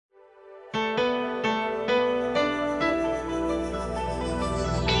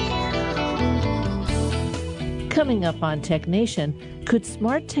Coming up on Tech Nation, could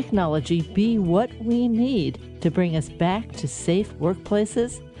smart technology be what we need to bring us back to safe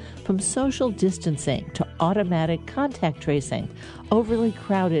workplaces? From social distancing to automatic contact tracing, overly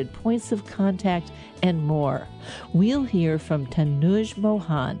crowded points of contact, and more. We'll hear from Tanuj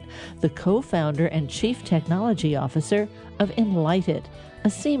Mohan, the co-founder and chief technology officer of Enlighted, a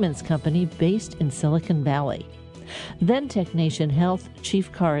Siemens company based in Silicon Valley. Then Tech Nation Health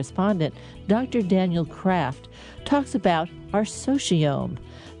chief correspondent Dr. Daniel Kraft talks about our sociome.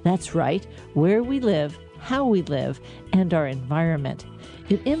 That's right, where we live, how we live, and our environment.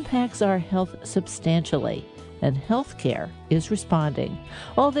 It impacts our health substantially, and healthcare is responding.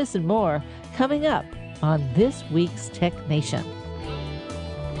 All this and more coming up on this week's Tech Nation.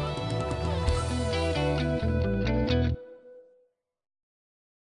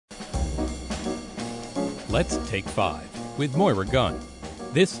 Let's Take 5 with Moira Gunn.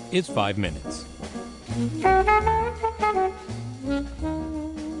 This is 5 Minutes.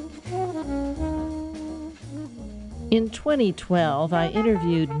 In 2012, I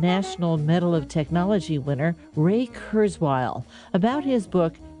interviewed National Medal of Technology winner Ray Kurzweil about his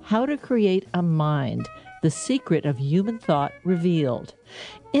book, How to Create a Mind, The Secret of Human Thought Revealed.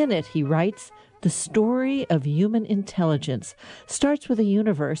 In it, he writes, the story of human intelligence starts with a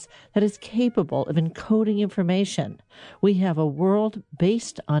universe that is capable of encoding information. We have a world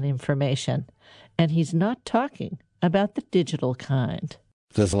based on information, and he's not talking about the digital kind.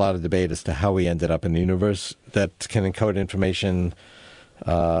 There's a lot of debate as to how we ended up in a universe that can encode information.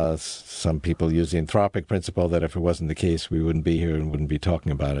 Some people use the anthropic principle that if it wasn't the case, we wouldn't be here and wouldn't be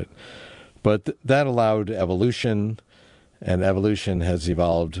talking about it. But that allowed evolution, and evolution has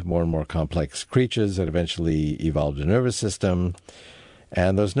evolved more and more complex creatures that eventually evolved a nervous system.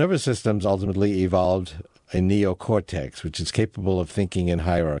 And those nervous systems ultimately evolved a neocortex, which is capable of thinking in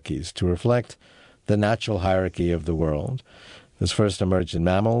hierarchies to reflect the natural hierarchy of the world. This first emerged in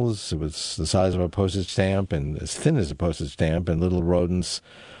mammals. It was the size of a postage stamp and as thin as a postage stamp, and little rodents.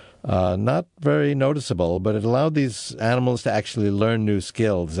 Not very noticeable, but it allowed these animals to actually learn new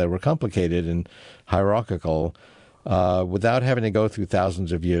skills that were complicated and hierarchical without having to go through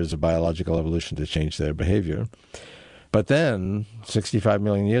thousands of years of biological evolution to change their behavior. But then, 65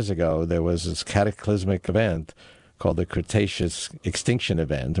 million years ago, there was this cataclysmic event called the Cretaceous extinction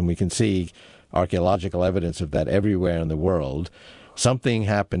event, and we can see archaeological evidence of that everywhere in the world. Something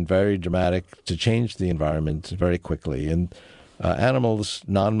happened very dramatic to change the environment very quickly. And animals,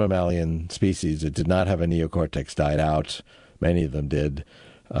 non-mammalian species that did not have a neocortex died out. Many of them did.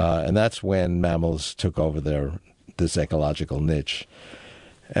 And that's when mammals took over this ecological niche.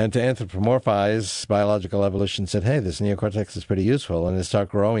 And to anthropomorphize biological evolution said, hey, this neocortex is pretty useful, and they start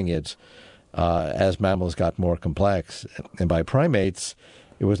growing it as mammals got more complex. And by primates,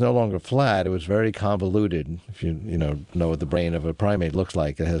 it was no longer flat. It was very convoluted. If you know what the brain of a primate looks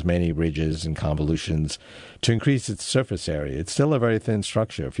like, it has many ridges and convolutions to increase its surface area. It's still a very thin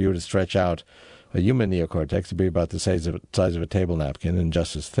structure. If you were to stretch out a human neocortex, it'd be about the size of a table napkin and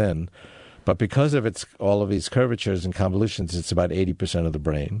just as thin. But because of all of these curvatures and convolutions, it's about 80% of the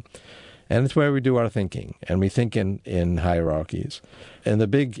brain. And it's where we do our thinking, and we think in hierarchies. And the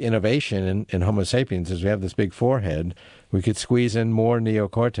big innovation in Homo sapiens is we have this big forehead. We could squeeze in more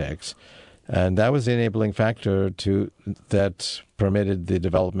neocortex, and that was the enabling factor that permitted the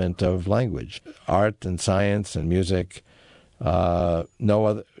development of language. Art and science and music, no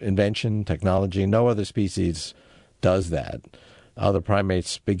other invention, technology, no other species does that. Other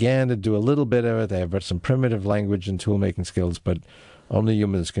primates began to do a little bit of it. They have some primitive language and tool-making skills, but only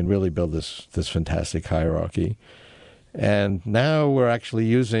humans can really build this fantastic hierarchy. And now we're actually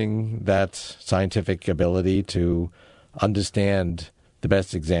using that scientific ability to understand the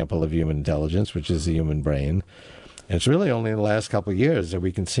best example of human intelligence, which is the human brain. And it's really only in the last couple of years that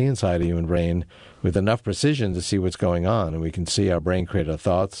we can see inside a human brain with enough precision to see what's going on. And we can see our brain create our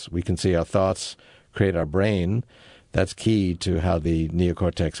thoughts. We can see our thoughts create our brain. That's key to how the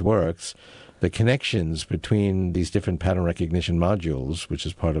neocortex works. The connections between these different pattern recognition modules, which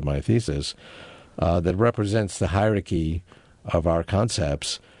is part of my thesis, that represents the hierarchy of our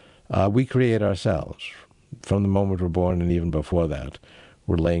concepts, we create ourselves from the moment we're born and even before that.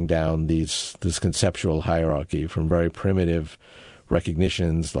 We're laying down this conceptual hierarchy from very primitive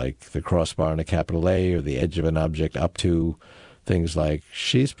recognitions like the crossbar and a capital A or the edge of an object up to things like,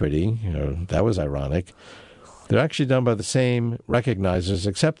 she's pretty, that was ironic. They're actually done by the same recognizers,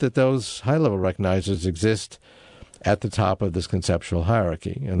 except that those high-level recognizers exist at the top of this conceptual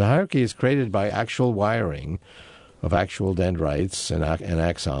hierarchy. And the hierarchy is created by actual wiring of actual dendrites and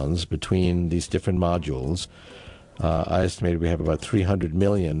axons between these different modules. I estimate we have about 300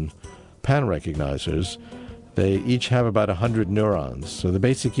 million pattern recognizers. They each have about 100 neurons. So the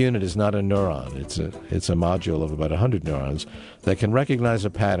basic unit is not a neuron. It's a module of about 100 neurons that can recognize a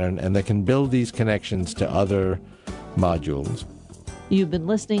pattern and that can build these connections to other modules. You've been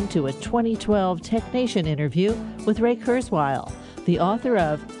listening to a 2012 TechNation interview with Ray Kurzweil, the author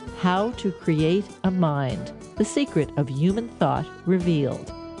of How to Create a Mind, The Secret of Human Thought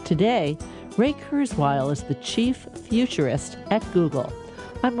Revealed. Today, Ray Kurzweil is the chief futurist at Google.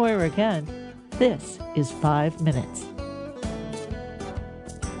 I'm Moira Gunn. This is 5 Minutes.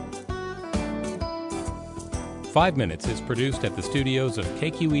 5 Minutes is produced at the studios of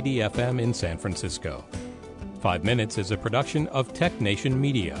KQED-FM in San Francisco. 5 Minutes is a production of TechNation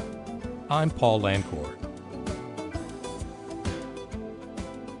Media. I'm Paul Lancourt.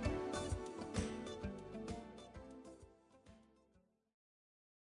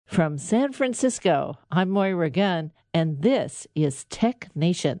 From San Francisco, I'm Moira Gunn, and this is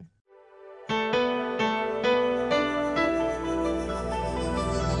TechNation.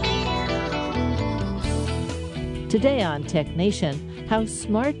 Today on TechNation, how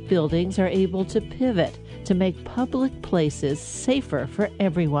smart buildings are able to pivot to make public places safer for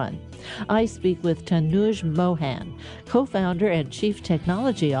everyone. I speak with Tanuj Mohan, co-founder and chief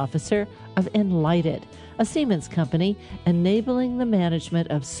technology officer of Enlighted, a Siemens company enabling the management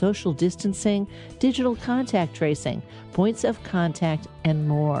of social distancing, digital contact tracing, points of contact, and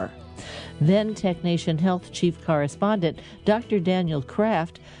more. Then TechNation Health Chief Correspondent Dr. Daniel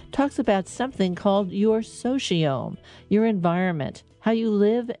Kraft talks about something called your sociome, your environment, how you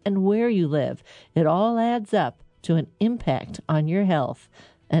live and where you live. It all adds up to an impact on your health.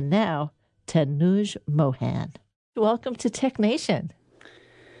 And now, Tanuj Mohan. Welcome to TechNation.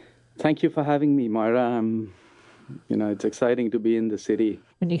 Thank you for having me, Moira. It's exciting to be in the city.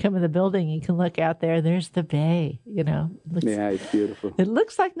 When you come in the building, you can look out there. There's the bay, Yeah, it's beautiful. It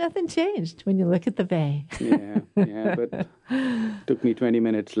looks like nothing changed when you look at the bay. yeah, but it took me 20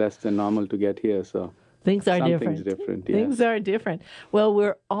 minutes less than normal to get here, so things are something's different. Yes. Things are different. Well,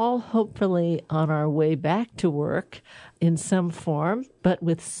 we're all hopefully on our way back to work in some form, but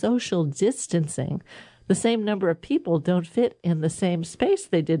with social distancing, the same number of people don't fit in the same space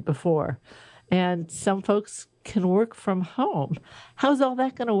they did before. And some folks can work from home. How's all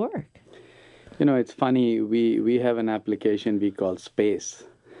that going to work? It's funny. We have an application we call Space,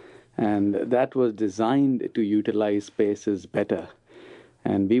 and that was designed to utilize spaces better.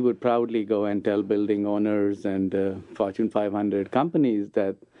 And we would proudly go and tell building owners and Fortune 500 companies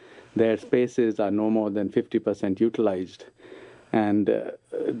that their spaces are no more than 50% utilized. And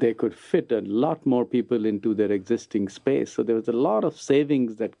they could fit a lot more people into their existing space. So there was a lot of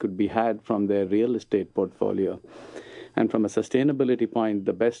savings that could be had from their real estate portfolio. And from a sustainability point,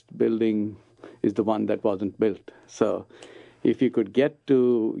 the best building is the one that wasn't built. So if you could get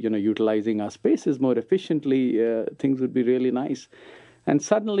to utilizing our spaces more efficiently, things would be really nice. And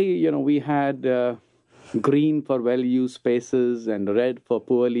suddenly, we had green for well-used spaces and red for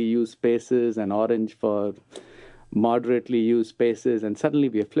poorly used spaces and orange for moderately used spaces, and suddenly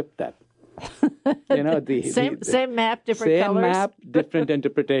we have flipped that. Same map, different colors. Same map, different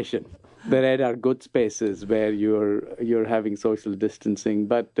interpretation. The red are good spaces where you're having social distancing,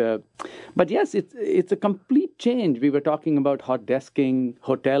 but yes, it's a complete change. We were talking about hot desking,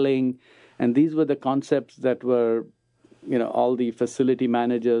 hoteling, and these were the concepts that were, all the facility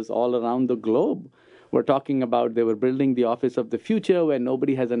managers all around the globe were talking about. They were building the office of the future where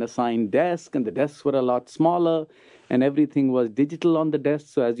nobody has an assigned desk, and the desks were a lot smaller, and everything was digital on the desk.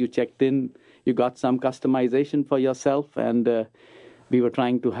 So as you checked in, you got some customization for yourself, and we were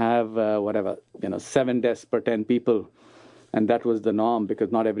trying to have 7 desks per 10 people, and that was the norm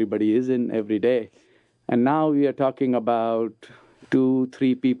because not everybody is in every day. And now we are talking about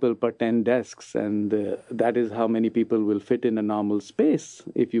 2-3 people per 10 desks, and that is how many people will fit in a normal space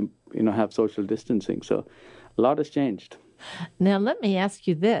if you have social distancing. So a lot has changed. Now, let me ask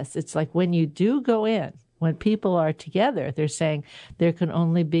you this. It's like when you do go in, when people are together, they're saying there can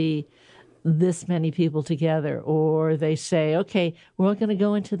only be this many people together, or they say, okay, we're going to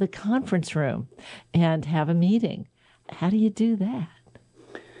go into the conference room and have a meeting. How do you do that?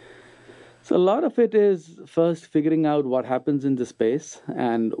 So a lot of it is first figuring out what happens in the space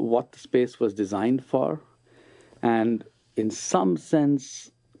and what the space was designed for, and in some sense,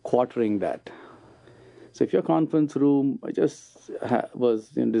 quartering that. So if your conference room just was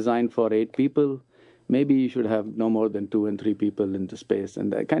designed for 8 people, maybe you should have no more than 2 and 3 people in the space.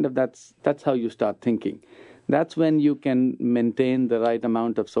 And that's how you start thinking. That's when you can maintain the right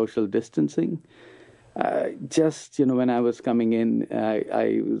amount of social distancing. When I was coming in,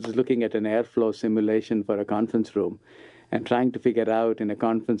 I was looking at an airflow simulation for a conference room and trying to figure out in a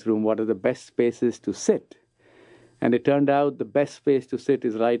conference room what are the best spaces to sit. And it turned out the best space to sit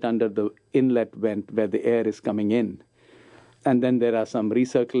is right under the inlet vent where the air is coming in. And then there are some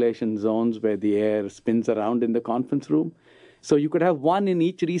recirculation zones where the air spins around in the conference room. So you could have one in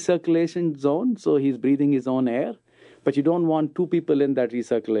each recirculation zone, so he's breathing his own air, but you don't want two people in that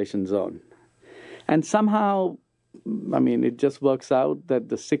recirculation zone. And somehow, it just works out that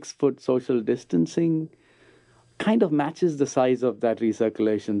the 6-foot social distancing kind of matches the size of that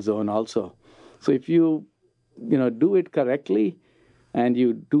recirculation zone also. So if you do it correctly and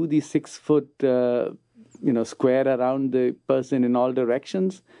you do the 6-foot square around the person in all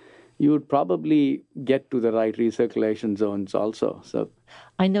directions, you would probably get to the right recirculation zones also. So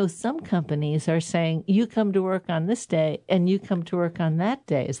I know some companies are saying you come to work on this day and you come to work on that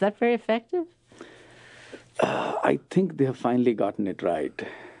day. Is that very effective? I think they have finally gotten it right.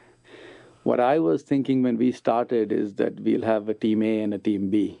 What I was thinking when we started is that we'll have a team A and a team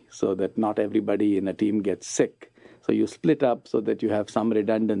B so that not everybody in a team gets sick. So you split up so that you have some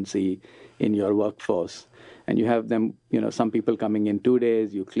redundancy in your workforce. And you have them, some people coming in 2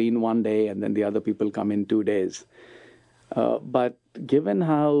 days, you clean 1 day, and then the other people come in 2 days. But given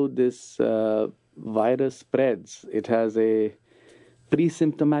how this virus spreads, it has a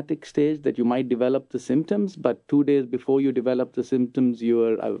pre-symptomatic stage that you might develop the symptoms, but 2 days before you develop the symptoms,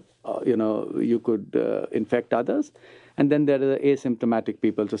 you could infect others. And then there are the asymptomatic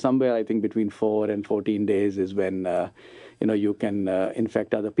people. So somewhere, I think, between 4 and 14 days is when, you can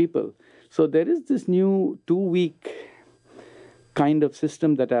infect other people. So there is this new 2-week kind of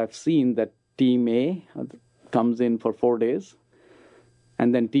system that I've seen that Team A comes in for 4 days,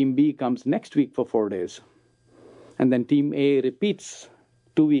 and then Team B comes next week for 4 days. And then Team A repeats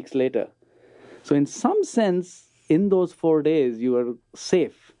 2 weeks later. So in some sense, in those 4 days, you are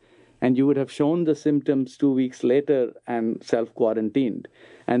safe. And you would have shown the symptoms 2 weeks later and self-quarantined.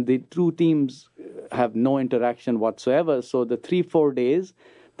 And the two teams have no interaction whatsoever. So the 3-4 days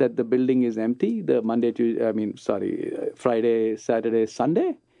that the building is empty, the Friday, Saturday,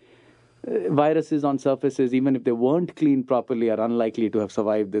 Sunday, viruses on surfaces, even if they weren't cleaned properly, are unlikely to have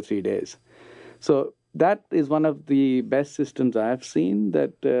survived the 3 days. So that is one of the best systems I've seen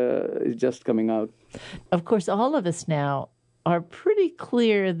that is just coming out. Of course, all of us now are pretty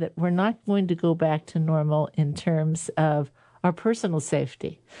clear that we're not going to go back to normal in terms of our personal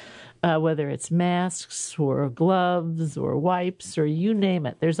safety, whether it's masks or gloves or wipes or you name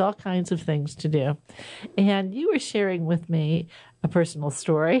it. There's all kinds of things to do. And you were sharing with me a personal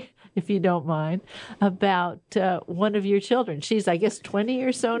story, if you don't mind, about one of your children. She's, I guess, 20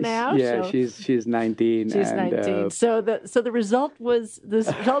 or so now. Yeah, so she's 19. She's 19. So the result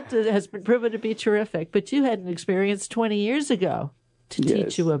has been proven to be terrific. But you had an experience 20 years ago to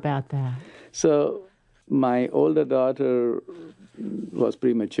teach you about that. So my older daughter was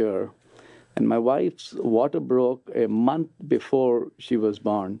premature, and my wife's water broke a month before she was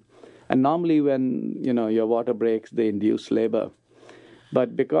born. And normally when your water breaks, they induce labor.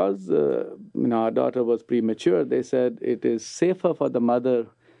 But because our daughter was premature, they said it is safer for the mother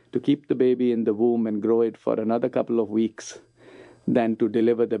to keep the baby in the womb and grow it for another couple of weeks than to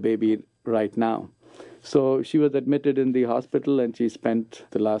deliver the baby right now. So she was admitted in the hospital, and she spent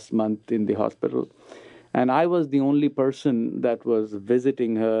the last month in the hospital. And I was the only person that was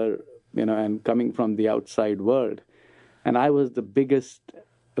visiting her, and coming from the outside world. And I was the biggest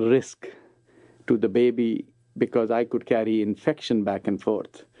risk to the baby because I could carry infection back and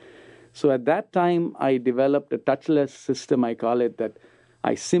forth. So at that time, I developed a touchless system, I call it, that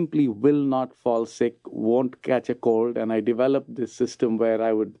I simply will not fall sick, won't catch a cold. And I developed this system where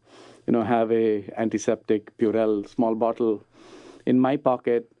I would, have a antiseptic Purell small bottle in my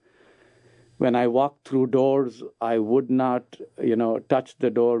pocket. When I walked through doors, I would not, touch the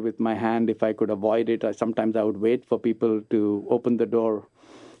door with my hand if I could avoid it. Sometimes I would wait for people to open the door,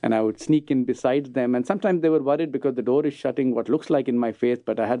 and I would sneak in beside them. And sometimes they were worried because the door is shutting what looks like in my face,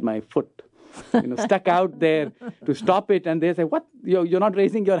 but I had my foot, stuck out there to stop it. And they say, "What? You're not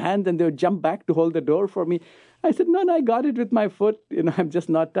raising your hand?" And they would jump back to hold the door for me. I said, "No, I got it with my foot. I'm just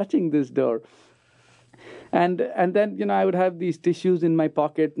not touching this door." And then, I would have these tissues in my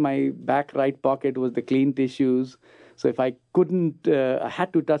pocket. My back right pocket was the clean tissues. So if I couldn't, I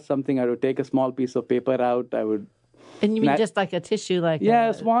had to touch something, I would take a small piece of paper out. I would. And you mean just like a tissue?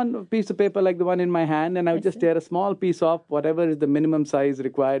 Yes, one piece of paper like the one in my hand, and I would just tear a small piece off, whatever is the minimum size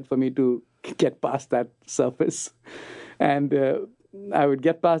required for me to get past that surface. And I would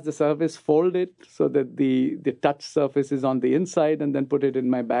get past the surface, fold it so that the touch surface is on the inside, and then put it in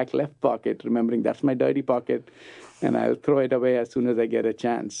my back left pocket, remembering that's my dirty pocket, and I'll throw it away as soon as I get a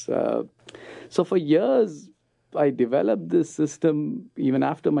chance. So for years, I developed this system even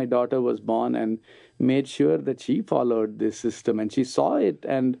after my daughter was born and made sure that she followed this system and she saw it.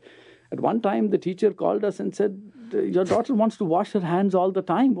 And at one time, the teacher called us and said, your daughter wants to wash her hands all the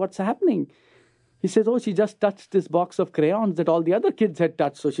time. What's happening? He says, oh, she just touched this box of crayons that all the other kids had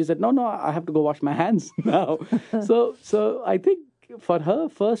touched. So she said, no, I have to go wash my hands now. So I think for her,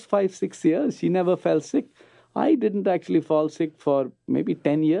 first 5-6 years, she never fell sick. I didn't actually fall sick for maybe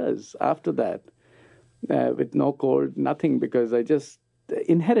 10 years after that, with no cold, nothing, because I just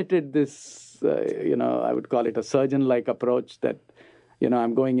inherited this, I would call it a surgeon-like approach that,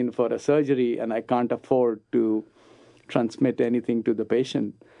 I'm going in for a surgery and I can't afford to transmit anything to the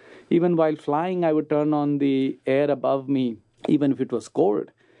patient. Even while flying, I would turn on the air above me, even if it was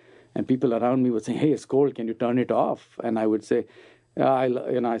cold. And people around me would say, hey, it's cold, can you turn it off? And I would say,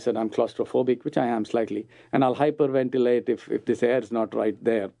 I said, I'm claustrophobic, which I am slightly. And I'll hyperventilate if this air is not right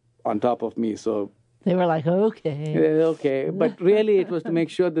there on top of me. So they were like, okay. Okay. But really, it was to make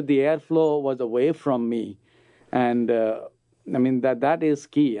sure that the airflow was away from me. And that is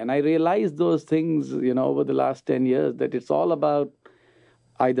key. And I realized those things, over the last 10 years, that it's all about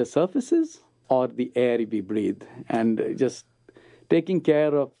either surfaces or the air we breathe. And just taking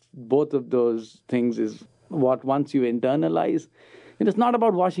care of both of those things is what, once you internalize, it's not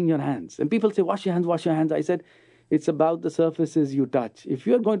about washing your hands. And people say, wash your hands. I said, it's about the surfaces you touch. If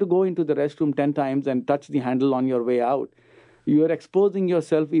you're going to go into the restroom 10 times and touch the handle on your way out, you're exposing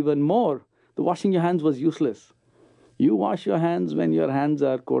yourself even more. The washing your hands was useless. You wash your hands when your hands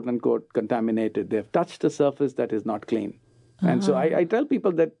are, quote unquote, contaminated. They've touched a surface that is not clean. And so I tell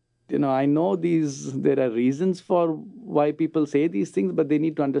people that, I know there are reasons for why people say these things, but they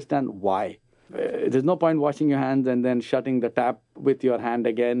need to understand why. There's no point washing your hands and then shutting the tap with your hand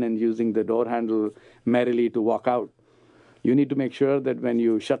again and using the door handle merrily to walk out. You need to make sure that when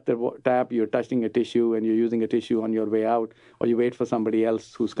you shut the tap, you're touching a tissue and you're using a tissue on your way out, or you wait for somebody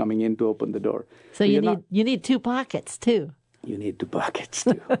else who's coming in to open the door. So you need 2 pockets too. You need 2 pockets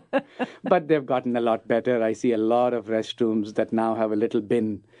too. But they've gotten a lot better. I see a lot of restrooms that now have a little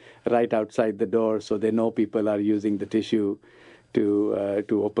bin right outside the door, so they know people are using the tissue to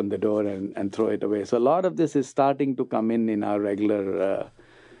open the door and throw it away. So a lot of this is starting to come in our regular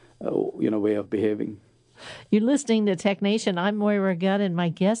way of behaving. You're listening to Tech Nation. I'm Moira Gunn, and my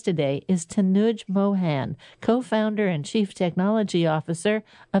guest today is Tanuj Mohan, co-founder and chief technology officer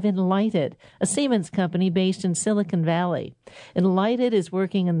of Enlighted, a Siemens company based in Silicon Valley. Enlighted is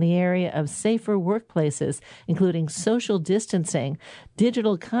working in the area of safer workplaces, including social distancing,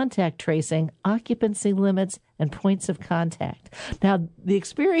 digital contact tracing, occupancy limits, and points of contact. Now, the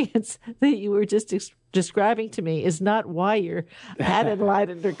experience that you were just describing to me is not why you're at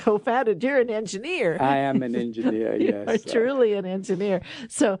Enlighted or co-founded. You're an engineer. I am an engineer, yes. You're truly an engineer.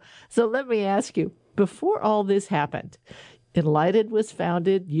 So let me ask you, before all this happened, Enlighted was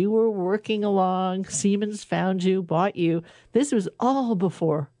founded, you were working along, Siemens found you, bought you. This was all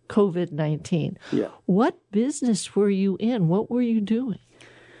before COVID-19. Yeah. What business were you in? What were you doing?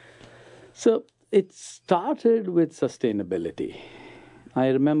 So it started with sustainability. I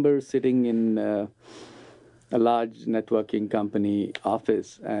remember sitting in a large networking company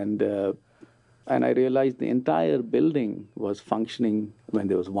office, and I realized the entire building was functioning when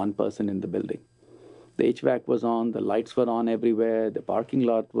there was one person in the building. The HVAC was on, the lights were on everywhere, the parking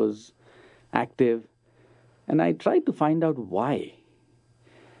lot was active, and I tried to find out why.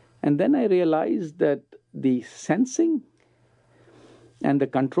 And then I realized that the sensing and the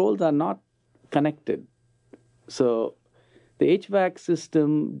controls are not connected. So the HVAC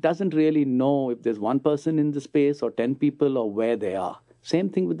system doesn't really know if there's one person in the space or 10 people or where they are. Same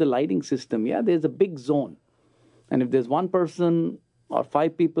thing with the lighting system. Yeah, there's a big zone. And if there's one person or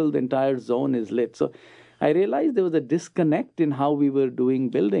 5 people, the entire zone is lit. So I realized there was a disconnect in how we were doing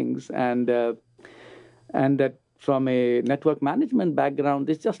buildings, and that from a network management background,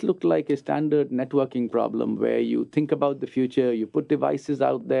 this just looked like a standard networking problem where you think about the future, you put devices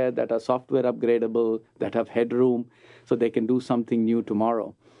out there that are software upgradable, that have headroom, so they can do something new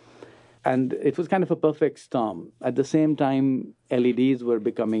tomorrow. And it was kind of a perfect storm. At the same time, LEDs were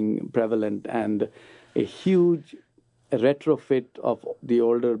becoming prevalent, and a huge retrofit of the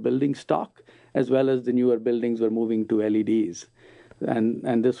older building stock, as well as the newer buildings were moving to LEDs.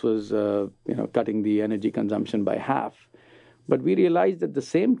 And this was cutting the energy consumption by half. But we realized at the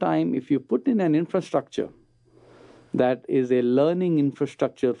same time, if you put in an infrastructure that is a learning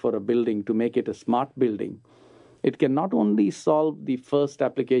infrastructure for a building to make it a smart building, it can not only solve the first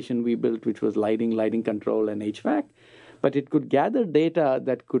application we built, which was lighting control, and HVAC, but it could gather data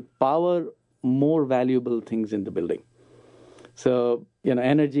that could power more valuable things in the building. So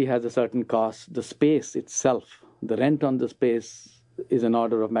energy has a certain cost. The space itself, the rent on the space is an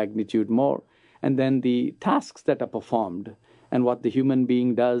order of magnitude more. And then the tasks that are performed and what the human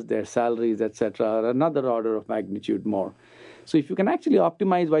being does, their salaries, etc., are another order of magnitude more. So if you can actually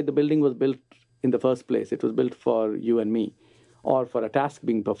optimize why the building was built in the first place, it was built for you and me, or for a task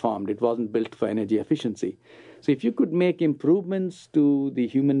being performed. It wasn't built for energy efficiency. So if you could make improvements to the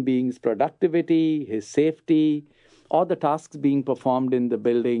human being's productivity, his safety, or the tasks being performed in the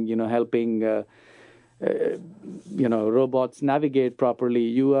building, helping robots navigate properly,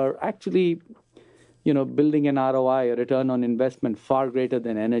 you are actually building an ROI, a return on investment, far greater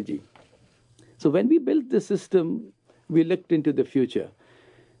than energy. So when we built the system, we looked into the future.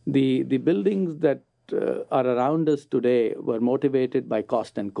 The buildings that are around us today were motivated by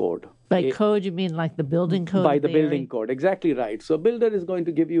cost and code. By code, you mean like the building code? By the building code, exactly right. So a builder is going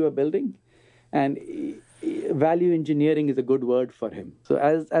to give you a building, and value engineering is a good word for him. So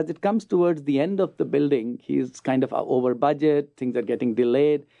as it comes towards the end of the building, he's kind of over budget, things are getting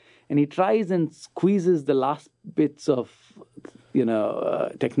delayed, and he tries and squeezes the last bits of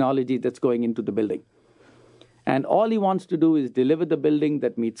technology that's going into the building. And all he wants to do is deliver the building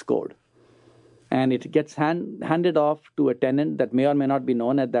that meets code. And it gets handed off to a tenant that may or may not be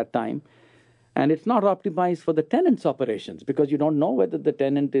known at that time. And it's not optimized for the tenant's operations, because you don't know whether the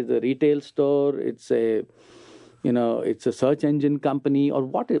tenant is a retail store, it's a search engine company, or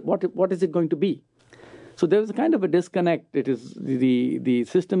what is it going to be. So there's a kind of a disconnect. It is the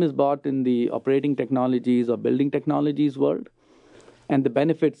system is bought in the operating technologies or building technologies world, and the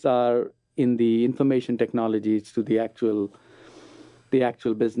benefits are in the information technologies to the actual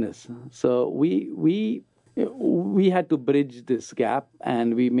business. So we had to bridge this gap,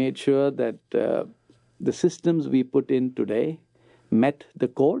 and we made sure that the systems we put in today met the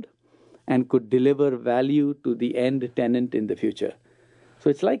code and could deliver value to the end tenant in the future. So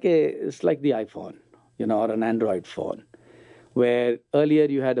it's like the iPhone, or an Android phone, where earlier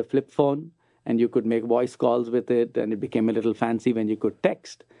you had a flip phone and you could make voice calls with it, and it became a little fancy when you could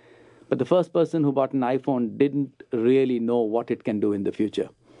text. But the first person who bought an iPhone didn't really know what it can do in the future.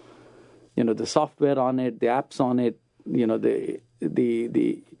 The software on it, the apps on it,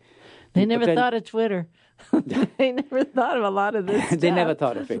 They never thought of Twitter. They never thought of a lot of this stuff. They never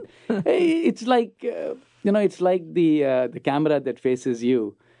thought of it. It's like, the camera that faces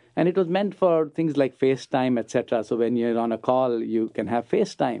you. And it was meant for things like FaceTime, etc. So when you're on a call, you can have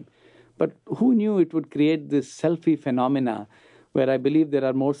FaceTime. But who knew it would create this selfie phenomena, where I believe there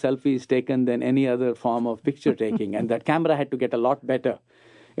are more selfies taken than any other form of picture taking. And that camera had to get a lot better.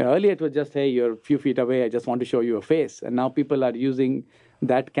 Earlier it was just, hey, you're a few feet away, I just want to show you a face. And now people are using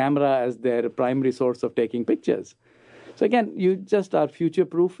that camera as their primary source of taking pictures. So again, you just are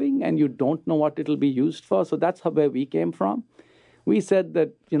future-proofing, and you don't know what it'll be used for. So that's where we came from. We said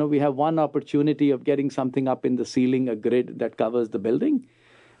that, we have one opportunity of getting something up in the ceiling, a grid that covers the building.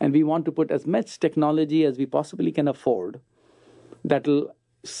 And we want to put as much technology as we possibly can afford that'll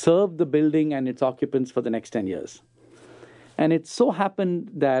serve the building and its occupants for the next 10 years. And it so happened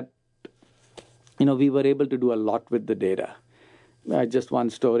that, we were able to do a lot with the data. Just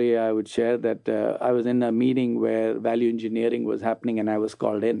one story I would share, that I was in a meeting where value engineering was happening, and I was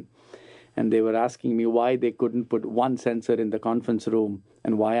called in. And they were asking me why they couldn't put one sensor in the conference room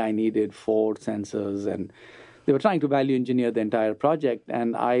and why I needed 4 sensors. And they were trying to value engineer the entire project.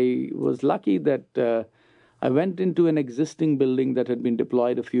 And I was lucky that I went into an existing building that had been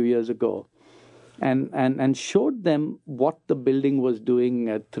deployed a few years ago and showed them what the building was doing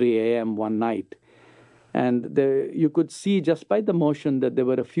at 3 a.m. one night. And you could see just by the motion that there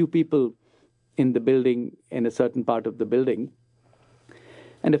were a few people in the building, in a certain part of the building.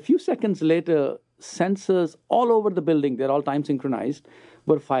 And a few seconds later, sensors all over the building, they're all time synchronized,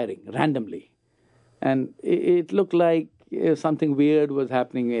 were firing randomly. And it looked like something weird was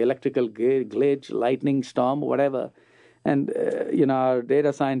happening, electrical glitch, lightning storm, whatever. And, our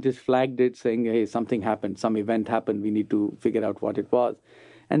data scientist flagged it, saying, hey, something happened, some event happened, we need to figure out what it was.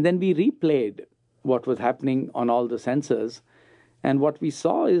 And then we replayed what was happening on all the sensors. And what we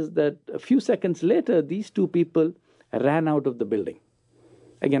saw is that a few seconds later, these 2 people ran out of the building.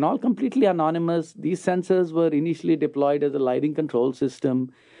 Again, all completely anonymous. These sensors were initially deployed as a lighting control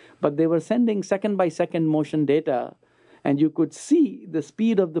system, but they were sending second-by-second motion data, and you could see the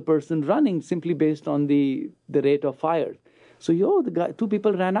speed of the person running simply based on the rate of fire. So, 2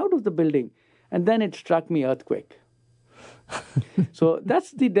 people ran out of the building, and then it struck me, earthquake. So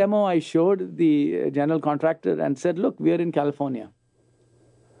that's the demo I showed the general contractor and said, look, we are in California.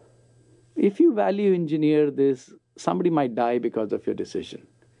 If you value engineer this, somebody might die because of your decision.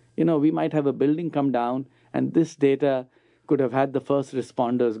 We might have a building come down, and this data could have had the first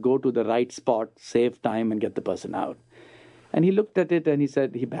responders go to the right spot, save time, and get the person out. And he looked at it and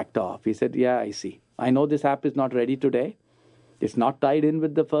he backed off. He said, yeah, I see. I know this app is not ready today. It's not tied in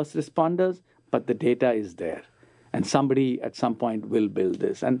with the first responders, but the data is there. And somebody at some point will build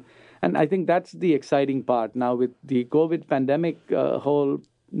this. And I think that's the exciting part. Now with the COVID pandemic, whole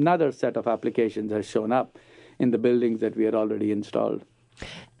another set of applications has shown up in the buildings that we had already installed.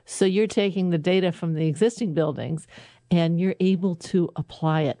 So you're taking the data from the existing buildings and you're able to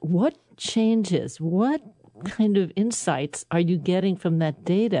apply it. What changes, what kind of insights are you getting from that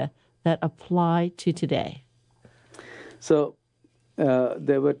data that apply to today? So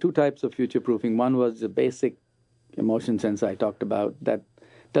there were two types of future-proofing. One was the basic emotion sensor I talked about that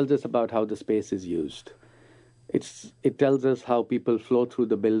tells us about how the space is used. It tells us how people flow through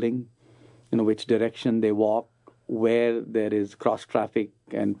the building, which direction they walk, where there is cross-traffic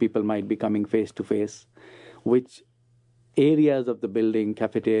and people might be coming face-to-face, which areas of the building,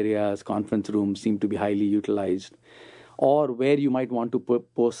 cafeterias, conference rooms seem to be highly utilized, or where you might want to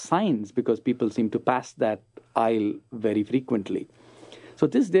post signs because people seem to pass that aisle very frequently. So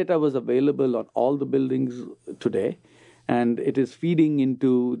this data was available on all the buildings today, and it is feeding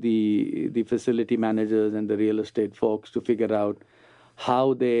into the facility managers and the real estate folks to figure out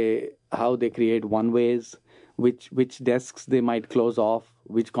how they create one-ways, which desks they might close off,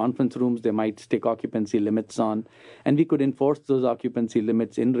 which conference rooms they might stick occupancy limits on. And we could enforce those occupancy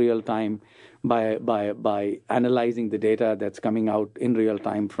limits in real time by analyzing the data that's coming out in real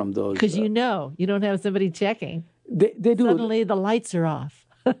time from those. Because you don't have somebody checking. They do. Suddenly the lights are off.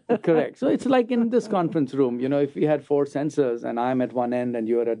 Correct. So it's like in this conference room, if we had 4 sensors and I'm at one end and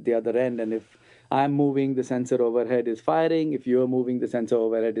you're at the other end, and if I'm moving, the sensor overhead is firing. If you're moving, the sensor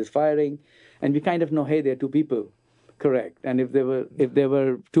overhead is firing. And we kind of know, hey, there are 2 people. Correct. And if there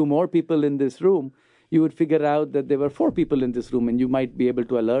were 2 more people in this room, you would figure out that there were 4 people in this room, and you might be able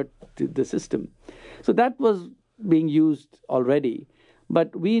to alert the system. So that was being used already.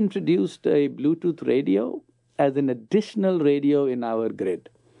 But we introduced a Bluetooth radio as an additional radio in our grid.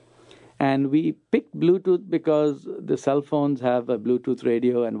 And we picked Bluetooth because the cell phones have a Bluetooth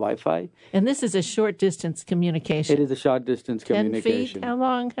radio and Wi-Fi. And this is a short-distance communication. It is a short-distance communication. 10 feet? How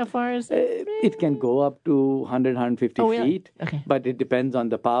long? How far is it? It can go up to 100, 150 feet. Okay. But it depends on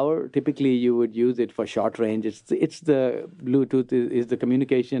the power. Typically, you would use it for short range. It's the Bluetooth is the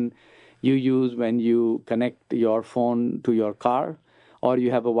communication you use when you connect your phone to your car or you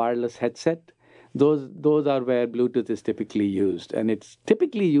have a wireless headset. Those are where Bluetooth is typically used. And it's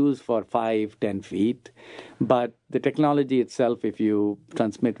typically used for 5, 10 feet. But the technology itself, if you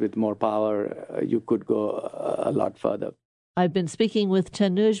transmit with more power, you could go a lot further. I've been speaking with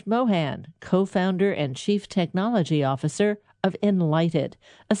Tanuj Mohan, co-founder and chief technology officer of Enlighted,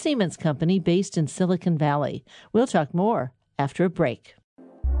 a Siemens company based in Silicon Valley. We'll talk more after a break.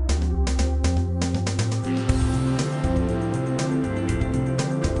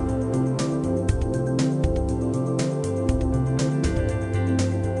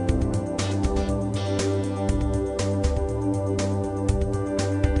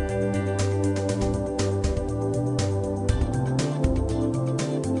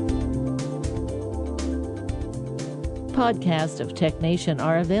 Podcasts of TechNation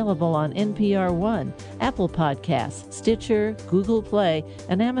are available on NPR One, Apple Podcasts, Stitcher, Google Play,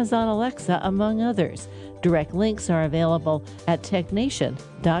 and Amazon Alexa, among others. Direct links are available at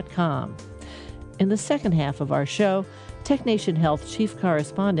technation.com. In the second half of our show, TechNation Health Chief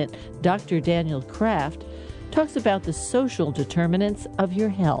Correspondent Dr. Daniel Kraft talks about the social determinants of your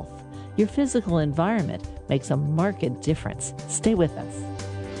health. Your physical environment makes a marked difference. Stay with us.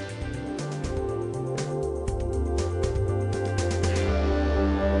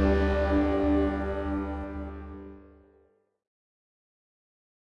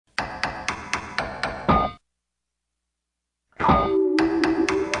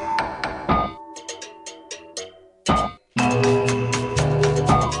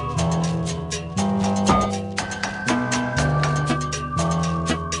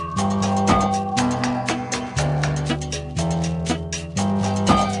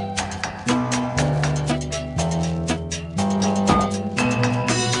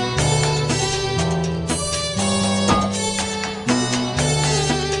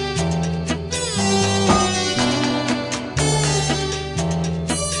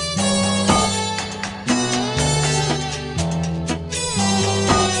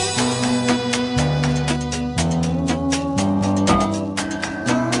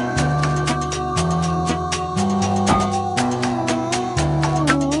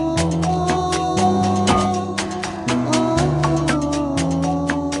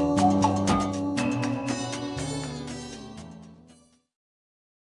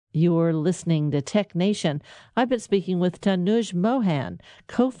 You're listening to Tech Nation. I've been speaking with Tanuj Mohan,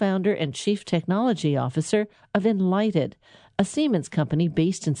 co-founder and chief technology officer of Enlighted, a Siemens company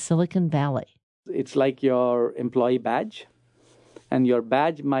based in Silicon Valley. It's like your employee badge, and your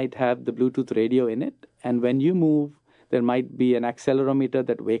badge might have the Bluetooth radio in it. And when you move, there might be an accelerometer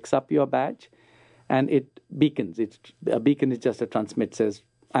that wakes up your badge, and it beacons. A beacon is just a transmit, says,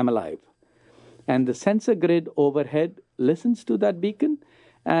 I'm alive. And the sensor grid overhead listens to that beacon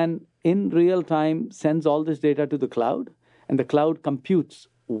and in real time sends all this data to the cloud, and the cloud computes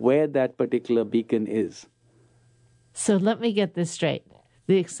where that particular beacon is. So let me get this straight.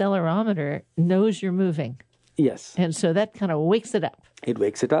 The accelerometer knows you're moving. Yes. And so that kind of wakes it up. It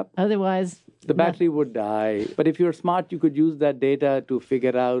wakes it up. Otherwise, the battery would die. But if you're smart, you could use that data to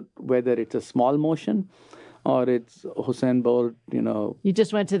figure out whether it's a small motion or it's Usain Bolt, You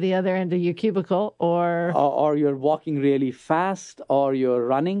just went to the other end of your cubicle, or you're walking really fast, or you're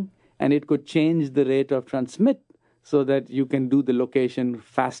running, and it could change the rate of transmit so that you can do the location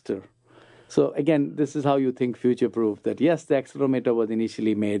faster. So again, this is how you think future-proof, that yes, the accelerometer was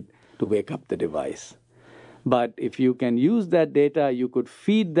initially made to wake up the device. But if you can use that data, you could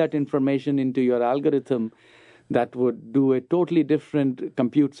feed that information into your algorithm that would do a totally different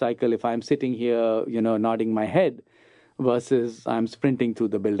compute cycle if I'm sitting here, nodding my head versus I'm sprinting through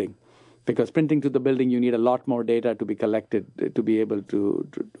the building. Because sprinting to the building, you need a lot more data to be collected to be able to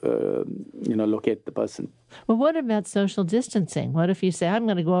locate the person. Well, what about social distancing? What if you say, I'm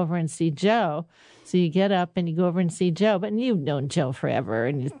going to go over and see Joe? So you get up and you go over and see Joe, but you've known Joe forever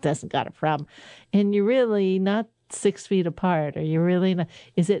and he doesn't got a problem. And you're really not 6 feet apart. Are you really not?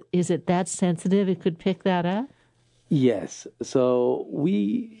 Is it that sensitive? It could pick that up? Yes. So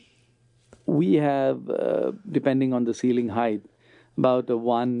we have, depending on the ceiling height, about a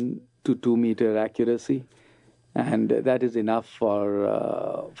 1 to 2 meter accuracy, and that is enough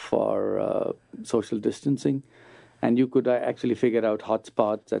for social distancing. And you could actually figure out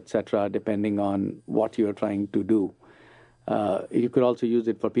hotspots, etc., depending on what you're trying to do. You could also use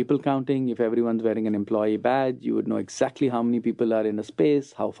it for people counting. If everyone's wearing an employee badge, you would know exactly how many people are in a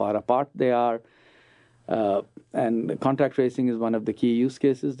space, how far apart they are. And contact tracing is one of the key use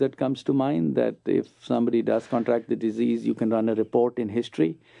cases that comes to mind, that if somebody does contract the disease, you can run a report in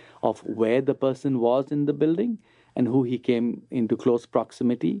history of where the person was in the building and who he came into close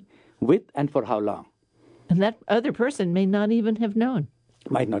proximity with and for how long. And that other person may not even have known.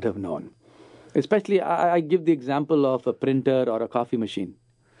 Might not have known. Especially, I give the example of a printer or a coffee machine.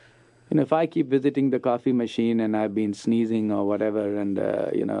 If I keep visiting the coffee machine and I've been sneezing or whatever, and,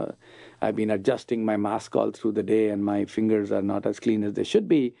 I've been adjusting my mask all through the day and my fingers are not as clean as they should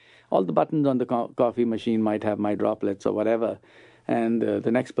be, all the buttons on the coffee machine might have my droplets or whatever. And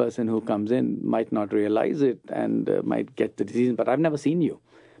the next person who comes in might not realize it and might get the disease, but I've never seen you.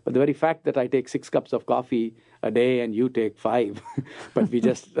 But the very fact that I take 6 cups of coffee a day and you take 5, but we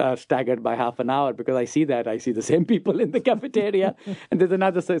just staggered by half an hour, because I see the same people in the cafeteria, and there's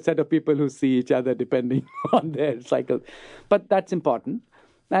another set of people who see each other depending on their cycle. But that's important.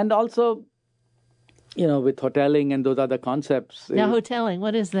 And also, with hoteling and those other concepts. Now, hoteling,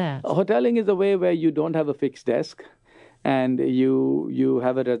 what is that? Hoteling is a way where you don't have a fixed desk, and you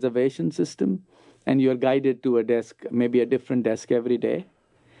have a reservation system, and you're guided to a desk, maybe a different desk every day.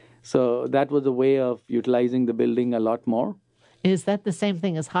 So that was a way of utilizing the building a lot more. Is that the same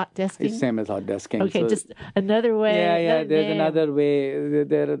thing as hot desking? It's same as hot desking. Okay, so just another way. Yeah. There's another way.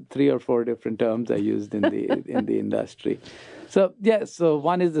 There are 3 or 4 different terms I used in the in the industry. So so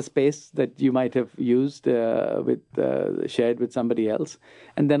one is the space that you might have used shared with somebody else,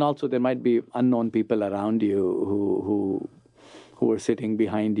 and then also there might be unknown people around you who were sitting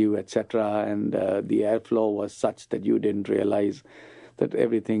behind you, etc. And the airflow was such that you didn't realize that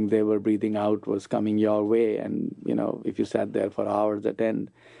everything they were breathing out was coming your way. And, if you sat there for hours at end,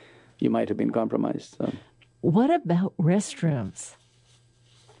 you might have been compromised. So. What about restrooms?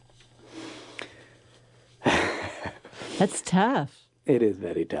 That's tough. It is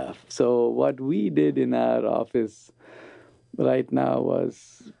very tough. So what we did in our office right now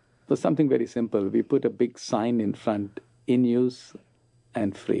was something very simple. We put a big sign in front, in use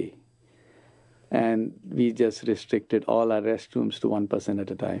and free. And we just restricted all our restrooms to 1% at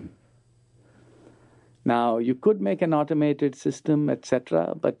a time. Now, you could make an automated system,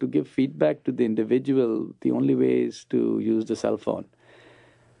 etc., but to give feedback to the individual, the only way is to use the cell phone.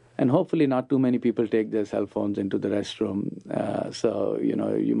 And hopefully not too many people take their cell phones into the restroom. So,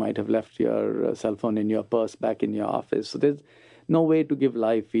 you might have left your cell phone in your purse back in your office. So there's no way to give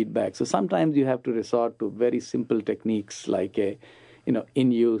live feedback. So sometimes you have to resort to very simple techniques like a,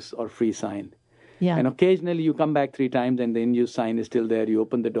 in use or free sign. Yeah. And occasionally you come back 3 times and the in-use sign is still there. You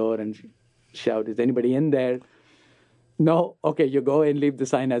open the door and shout, is anybody in there? No? Okay, you go and leave the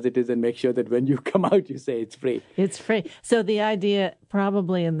sign as it is and make sure that when you come out, you say it's free. It's free. So the idea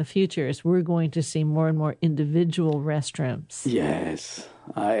probably in the future is we're going to see more and more individual restrooms. Yes.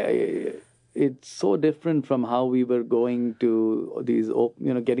 It's so different from how we were going to these,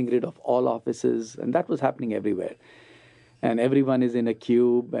 getting rid of all offices. And that was happening everywhere. And everyone is in a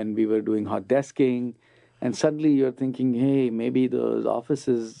cube, and we were doing hot desking. And suddenly you're thinking, hey, maybe those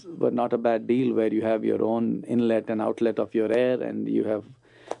offices were not a bad deal where you have your own inlet and outlet of your air, and you have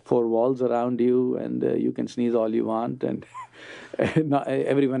 4 walls around you, and you can sneeze all you want, and not,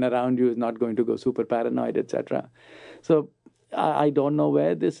 everyone around you is not going to go super paranoid, etc. So I don't know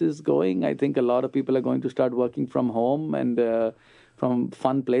where this is going. I think a lot of people are going to start working from home and from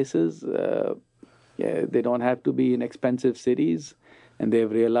fun places. They don't have to be in expensive cities. And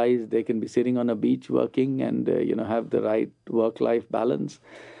they've realized they can be sitting on a beach working and, have the right work-life balance.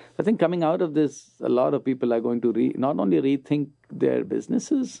 I think coming out of this, a lot of people are going to not only rethink their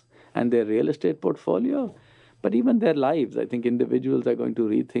businesses and their real estate portfolio, but even their lives. I think individuals are going to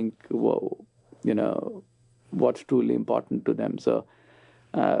rethink, what's truly important to them. So,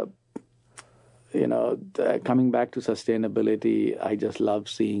 coming back to sustainability, I just love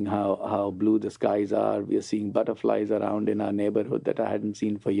seeing how blue the skies are. We are seeing butterflies around in our neighborhood that I hadn't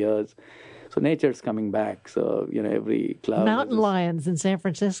seen for years. So nature's coming back. So, every cloud. Mountain lions in San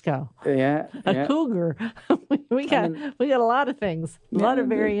Francisco. Yeah. A cougar. we got a lot of things. A lot of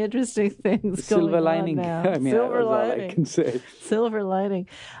very interesting things going silver lining. on now. Silver lining. All I can say. Silver lining.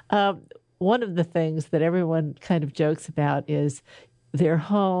 One of the things that everyone kind of jokes about is they're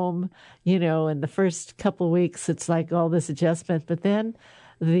home, in the first couple of weeks, it's like all this adjustment. But then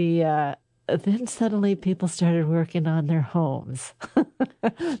then suddenly people started working on their homes.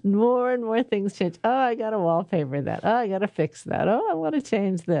 More and more things change. Oh, I got to wallpaper that. Oh, I got to fix that. Oh, I want to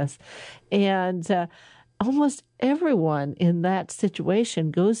change this. And almost everyone in that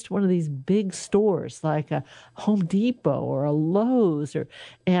situation goes to one of these big stores like a Home Depot or a Lowe's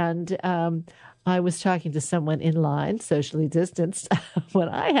I was talking to someone in line, socially distanced, when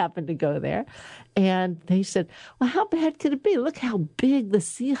I happened to go there, and they said, well, how bad could it be? Look how big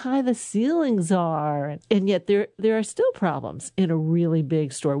high the ceilings are. And yet there are still problems in a really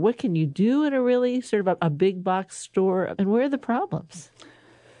big store. What can you do in a really sort of a big box store? And where are the problems?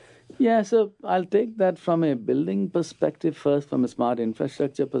 Yeah, so I'll take that from a building perspective first, from a smart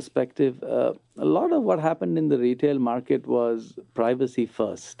infrastructure perspective. A lot of what happened in the retail market was privacy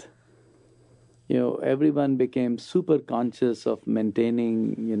first. Everyone became super conscious of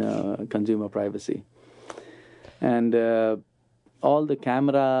maintaining, consumer privacy. And all the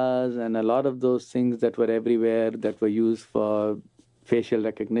cameras and a lot of those things that were everywhere that were used for facial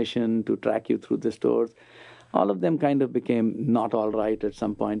recognition to track you through the stores, all of them kind of became not all right at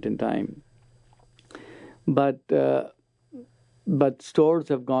some point in time. But stores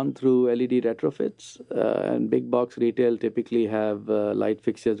have gone through LED retrofits, and big box retail typically have light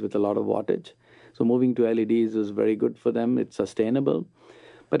fixtures with a lot of wattage. So moving to LEDs is very good for them. It's sustainable.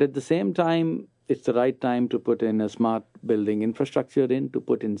 But at the same time, it's the right time to put in a smart building infrastructure to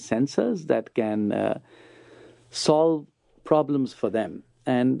put in sensors that can solve problems for them.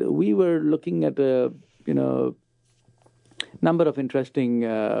 And we were looking at a number of interesting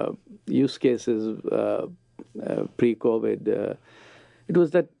use cases pre-COVID. It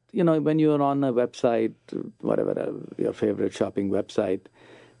was that, when you're on a website, whatever, your favorite shopping website,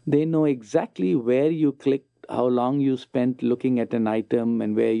 they know exactly where you clicked, how long you spent looking at an item,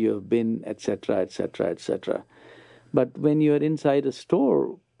 and where you have been, etc., etc., etc. But when you're inside a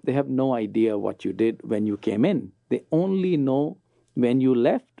store, they have no idea what you did when you came in. They only know when you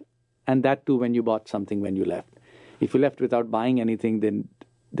left, and that too when you bought something when you left. If you left without buying anything, then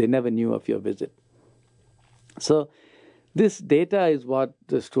they never knew of your visit. So this data is what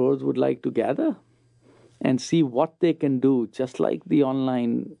the stores would like to gather and see what they can do, just like the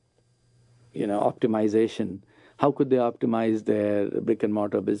online, optimization. How could they optimize their brick and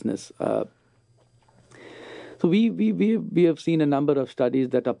mortar business? So we have seen a number of studies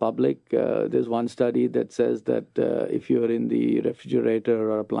that are public. There's one study that says that if you're in the refrigerator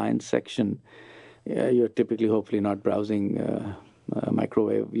or appliance section, you're typically, hopefully, not browsing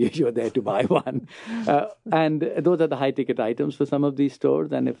microwave. You're there to buy one, and those are the high-ticket items for some of these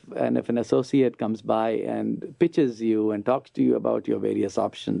stores. And if an associate comes by and pitches you and talks to you about your various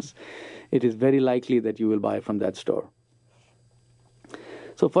options, it is very likely that you will buy from that store.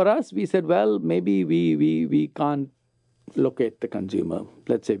 So for us, we said, well, maybe we can't locate the consumer.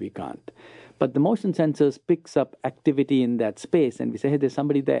 Let's say we can't, but the motion sensors picks up activity in that space, and we say, hey, there's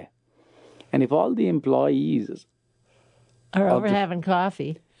somebody there. And if all the employees Or over having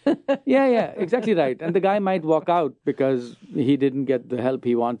coffee. yeah, exactly right. And the guy might walk out because he didn't get the help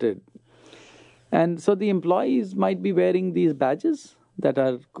he wanted. And so the employees might be wearing these badges that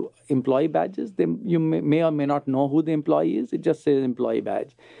are employee badges. You may or may not know who the employee is. It just says employee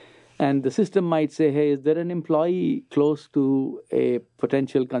badge. And the system might say, hey, is there an employee close to a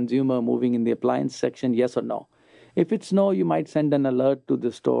potential consumer moving in the appliance section, yes or no? If it's no, you might send an alert to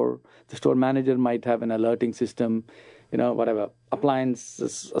the store. The store manager might have an alerting system, whatever, appliance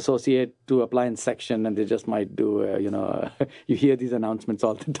associate to appliance section, and they just might do, you hear these announcements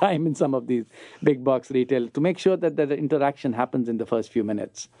all the time in some of these big box retail to make sure that the interaction happens in the first few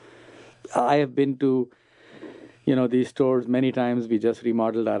minutes. I have been to, these stores many times. We just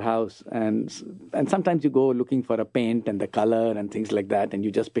remodeled our house, and sometimes you go looking for a paint and the color and things like that, and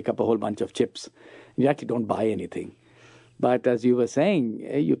you just pick up a whole bunch of chips. You actually don't buy anything. But as you were saying,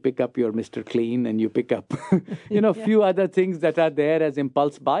 you pick up your Mr. Clean and you pick up, few other things that are there as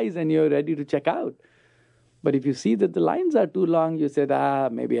impulse buys, and you're ready to check out. But if you see that the lines are too long, you said,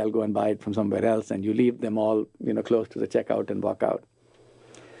 maybe I'll go and buy it from somewhere else, and you leave them all, close to the checkout and walk out.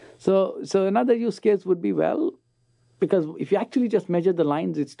 So another use case would be, because if you actually just measure the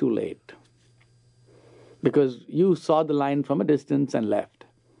lines, it's too late. Because you saw the line from a distance and left.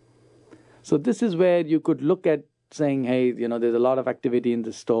 So this is where you could look at saying, hey, there's a lot of activity in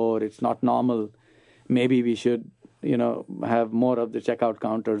the store. It's not normal. Maybe we should, have more of the checkout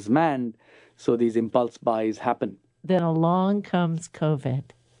counters manned so these impulse buys happen. Then along comes COVID.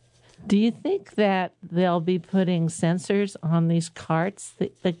 Do you think that they'll be putting sensors on these carts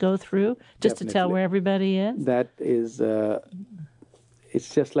that go through just Definitely. to tell where everybody is? That is,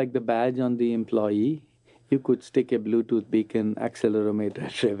 it's just like the badge on the employee. You could stick a Bluetooth beacon,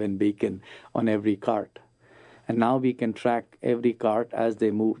 accelerometer-driven beacon on every cart. And now we can track every cart as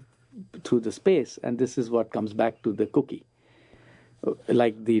they move through the space. And this is what comes back to the cookie,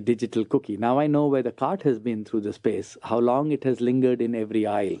 like the digital cookie. Now I know where the cart has been through the space, how long it has lingered in every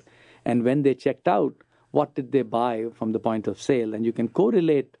aisle. And when they checked out, what did they buy from the point of sale? And you can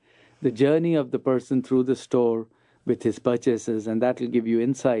correlate the journey of the person through the store with his purchases, and that will give you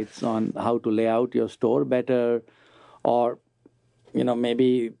insights on how to lay out your store better. Or,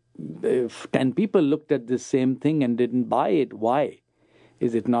 maybe if 10 people looked at this same thing and didn't buy it, why?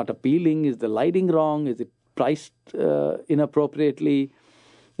 Is it not appealing? Is the lighting wrong? Is it priced inappropriately?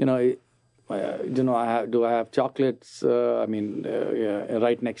 Do I have chocolates?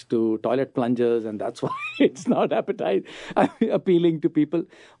 Right next to toilet plungers, and that's why it's not appealing to people.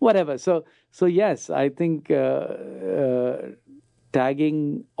 Whatever. So yes, I think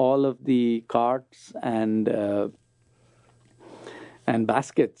tagging all of the carts and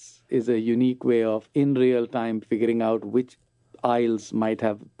baskets is a unique way of, in real time, figuring out which aisles might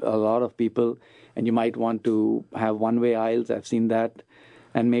have a lot of people, and you might want to have one-way aisles. I've seen that,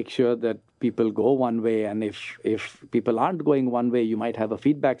 and make sure that people go one way. And if people aren't going one way, you might have a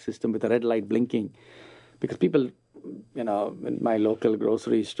feedback system with a red light blinking, because people, in my local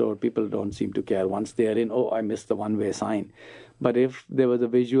grocery store, people don't seem to care. Once they're in, I missed the one-way sign. But if there was a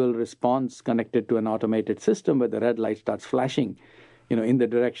visual response connected to an automated system where the red light starts flashing, in the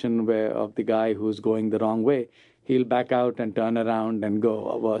direction of the guy who's going the wrong way, he'll back out and turn around and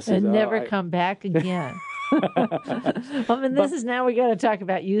go. Versus, and never come back again. This is now we got to talk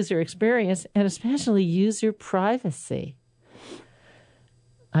about user experience and especially user privacy.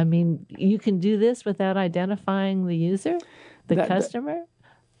 You can do this without identifying the user, the customer?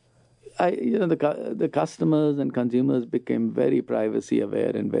 The customers and consumers became very privacy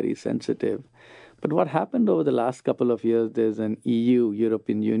aware and very sensitive. But what happened over the last couple of years, there's an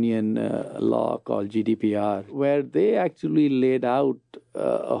European Union law called GDPR, where they actually laid out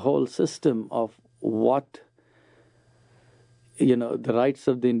a whole system of what, the rights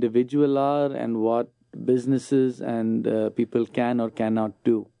of the individual are and what businesses and people can or cannot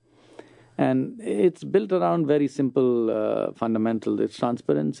do. And it's built around very simple fundamentals. It's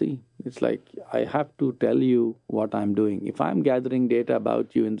transparency. It's like, I have to tell you what I'm doing. If I'm gathering data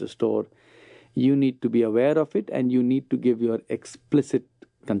about you in the store, you need to be aware of it, and you need to give your explicit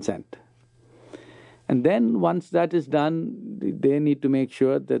consent. And then once that is done, they need to make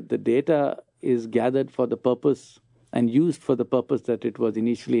sure that the data is gathered for the purpose and used for the purpose that it was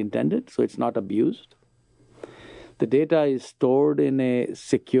initially intended, so it's not abused. The data is stored in a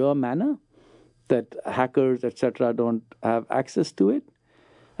secure manner that hackers, etc., don't have access to it.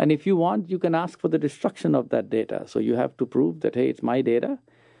 And if you want, you can ask for the destruction of that data. So you have to prove that, hey, it's my data.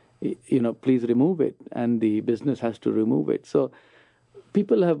 Please remove it, and the business has to remove it. So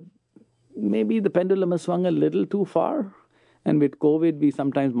people have, maybe the pendulum has swung a little too far, And with COVID, we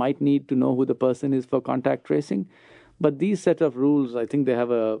sometimes might need to know who the person is for contact tracing. But these set of rules, I think they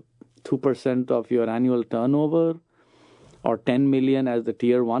have a 2% of your annual turnover or 10 million as the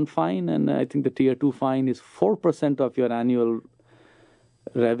tier 1 fine. And I think the tier 2 fine is 4% of your annual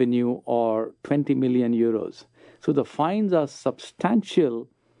revenue or 20 million euros. So the fines are substantial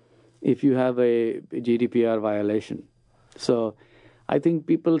if you have a GDPR violation. So I think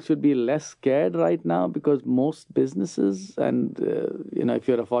people should be less scared right now because most businesses, and if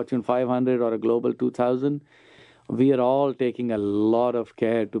you're a Fortune 500 or a Global 2000, we are all taking a lot of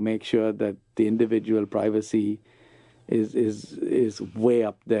care to make sure that the individual privacy is way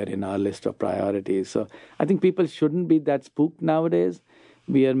up there in our list of priorities. So I think people shouldn't be that spooked nowadays.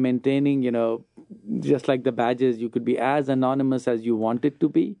 We are maintaining, just like the badges, you could be as anonymous as you want it to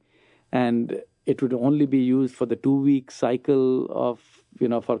be. And it would only be used for the 2-week cycle of,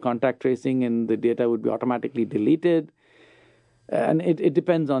 for contact tracing, and the data would be automatically deleted. And it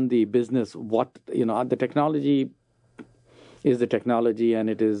depends on the business. The technology is the technology, and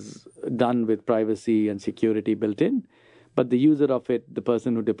it is done with privacy and security built in. But the user of it, the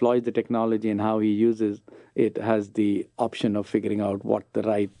person who deploys the technology and how he uses it, has the option of figuring out what the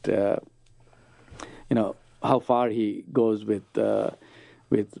right, how far he goes with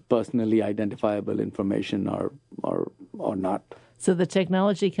personally identifiable information or not. So the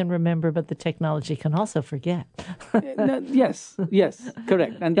technology can remember, but the technology can also forget. Yes,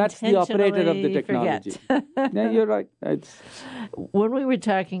 correct. And that's the operator of the technology. Yeah, you're right. When we were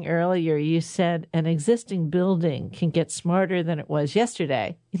talking earlier, you said an existing building can get smarter than it was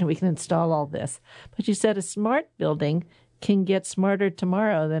yesterday. We can install all this. But you said a smart building can get smarter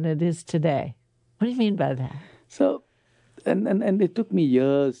tomorrow than it is today. What do you mean by that? So, and it took me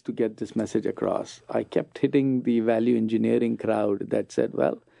years to get this message across. I kept hitting the value engineering crowd that said,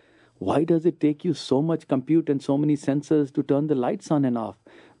 well, why does it take you so much compute and so many sensors to turn the lights on and off?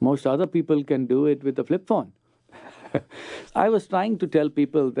 Most other people can do it with a flip phone. I was trying to tell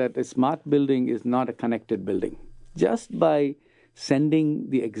people that a smart building is not a connected building. Just by sending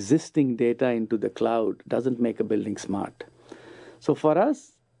the existing data into the cloud doesn't make a building smart. So for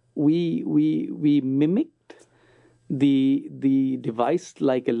us, we mimicked the device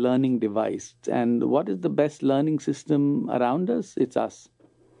like a learning device. And what is the best learning system around us? It's us.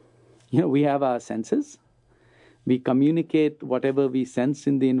 We have our senses. We communicate whatever we sense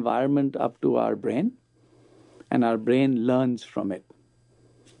in the environment up to our brain, and our brain learns from it.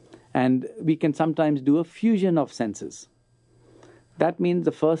 And we can sometimes do a fusion of senses. That means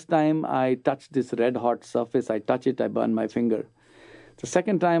the first time I touch this red hot surface, I touch it, I burn my finger. The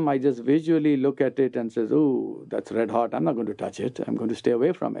second time, I just visually look at it and says, oh, that's red hot. I'm not going to touch it. I'm going to stay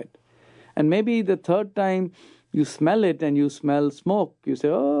away from it. And maybe the third time, you smell it and you smell smoke. You say,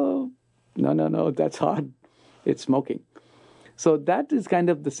 oh, no, that's hot. It's smoking. So that is kind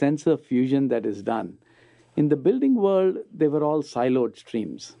of the sensor fusion that is done. In the building world, they were all siloed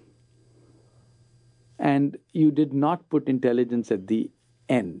streams. And you did not put intelligence at the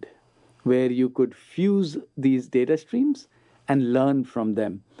end, where you could fuse these data streams and learn from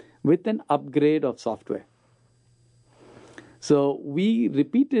them with an upgrade of software. So we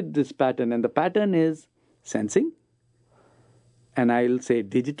repeated this pattern, and the pattern is sensing, and I'll say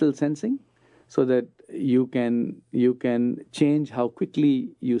digital sensing, so that you can change how quickly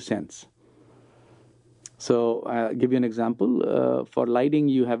you sense. So I'll give you an example. For lighting,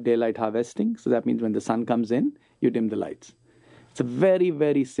 you have daylight harvesting. So that means when the sun comes in, you dim the lights. It's a very,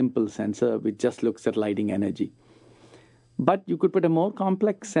 very simple sensor which just looks at lighting energy. But you could put a more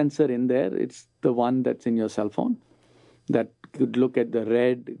complex sensor in there. It's the one that's in your cell phone that could look at the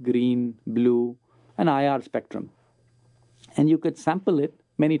red, green, blue, and IR spectrum. And you could sample it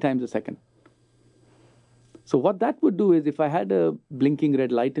many times a second. So what that would do is, if I had a blinking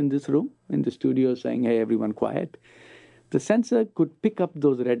red light in this room, in the studio, saying, hey, everyone quiet, the sensor could pick up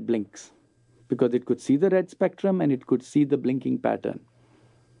those red blinks because it could see the red spectrum and it could see the blinking pattern.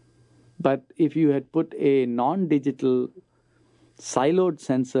 But if you had put a non-digital siloed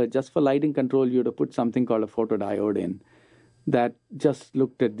sensor just for lighting control, you would have put something called a photodiode in that just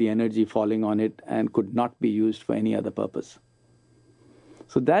looked at the energy falling on it and could not be used for any other purpose.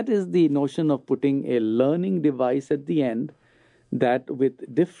 So that is the notion of putting a learning device at the end that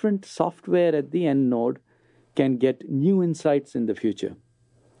with different software at the end node can get new insights in the future.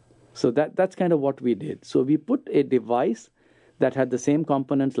 So that's kind of what we did. So we put a device that had the same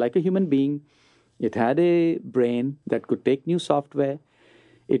components like a human being. It had a brain that could take new software.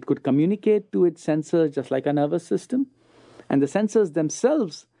 It could communicate to its sensors just like a nervous system. And the sensors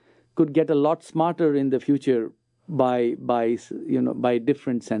themselves could get a lot smarter in the future by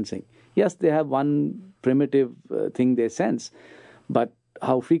different sensing. Yes, they have one primitive thing they sense. But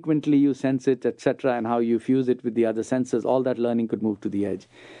how frequently you sense it, etc., and how you fuse it with the other senses, all that learning could move to the edge.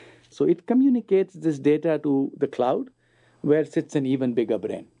 So it communicates this data to the cloud, where sits an even bigger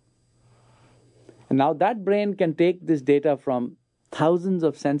brain. And now that brain can take this data from thousands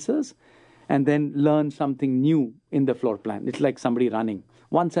of sensors and then learn something new in the floor plan. It's like somebody running.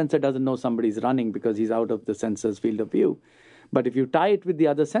 One sensor doesn't know somebody's running because he's out of the sensor's field of view. But if you tie it with the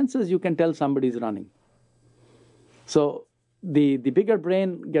other sensors, you can tell somebody's running. So the bigger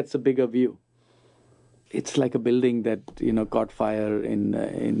brain gets a bigger view. It's like a building that caught fire in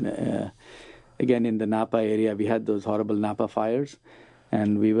the Napa area. We had those horrible Napa fires,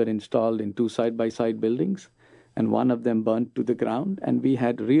 and we were installed in 2 side-by-side buildings, and one of them burnt to the ground, and we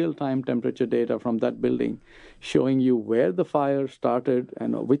had real-time temperature data from that building showing you where the fire started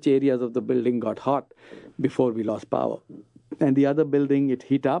and which areas of the building got hot before we lost power. And the other building, it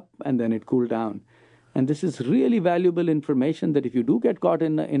heat up, and then it cooled down. And this is really valuable information that if you do get caught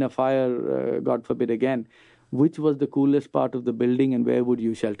in a fire, God forbid again, which was the coolest part of the building and where would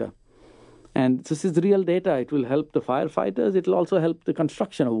you shelter? And this is real data. It will help the firefighters. It will also help the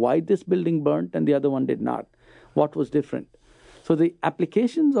construction of why this building burnt and the other one did not. What was different? So the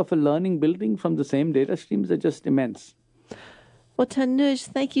applications of a learning building from the same data streams are just immense. Well, Tanuj,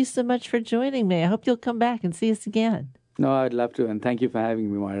 thank you so much for joining me. I hope you'll come back and see us again. No, I'd love to, and thank you for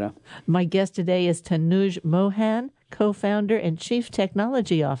having me, Moira. My guest today is Tanuj Mohan, co-founder and chief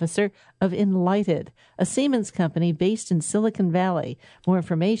technology officer of Enlighted, a Siemens company based in Silicon Valley. More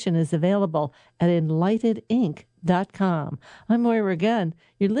information is available at enlightedinc.com. I'm Moira Gunn.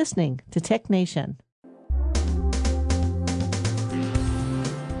 You're listening to Tech Nation.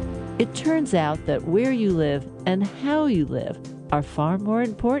 It turns out that where you live and how you live are far more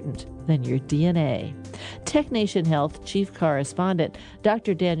important than your DNA. Tech Nation Health chief correspondent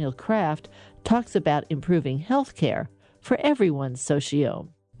Dr. Daniel Kraft talks about improving health care for everyone's sociome.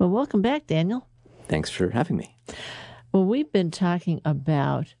 Well, welcome back, Daniel. Thanks for having me. Well, we've been talking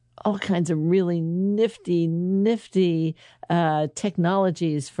about all kinds of really nifty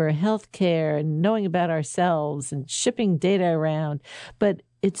technologies for healthcare and knowing about ourselves and shipping data around. But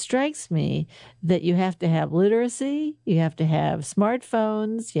it strikes me that you have to have literacy, you have to have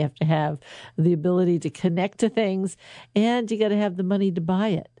smartphones, you have to have the ability to connect to things, and you got to have the money to buy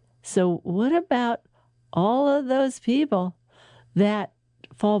it. So what about all of those people that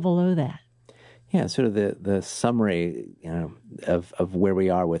fall below that? Yeah, sort of the summary, of where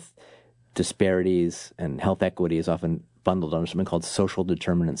we are with disparities and health equity is often bundled under something called social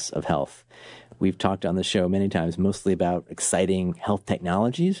determinants of health. We've talked on the show many times mostly about exciting health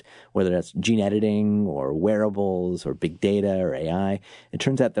technologies, whether that's gene editing or wearables or big data or AI. It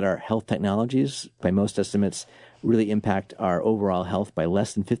turns out that our health technologies, by most estimates, really impact our overall health by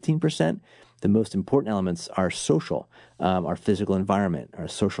less than 15%. The most important elements are social, our physical environment, our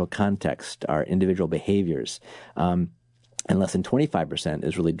social context, our individual behaviors. And less than 25%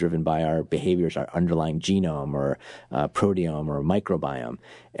 is really driven by our behaviors, our underlying genome or proteome or microbiome.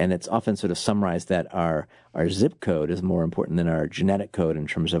 And it's often sort of summarized that our zip code is more important than our genetic code in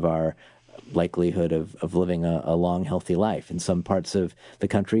terms of our likelihood of living a long, healthy life. In some parts of the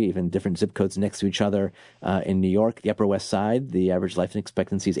country, even different zip codes next to each other. In New York, the Upper West Side, the average life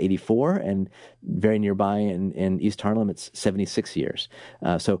expectancy is 84, and very nearby in East Harlem, it's 76 years.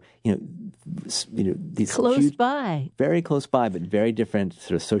 So these close huge, by, very close by, but very different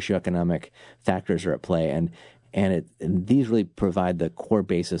sort of socioeconomic factors are at play, and these really provide the core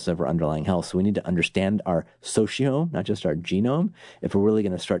basis of our underlying health. So we need to understand our sociome, not just our genome, if we're really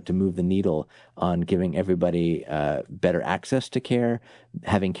going to start to move the needle on giving everybody better access to care,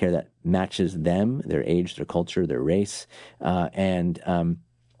 having care that matches them, their age, their culture, their race, and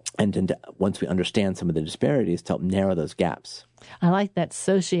once we understand some of the disparities, to help narrow those gaps. I like that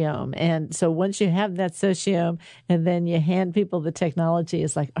sociome. And so once you have that sociome and then you hand people the technology,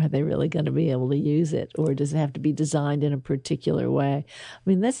 it's like, are they really going to be able to use it? Or does it have to be designed in a particular way? I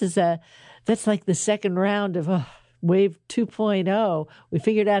mean, that's like the second round of Wave 2.0. We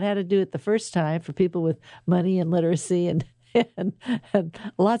figured out how to do it the first time for people with money and literacy and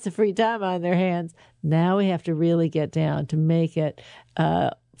lots of free time on their hands. Now we have to really get down to make it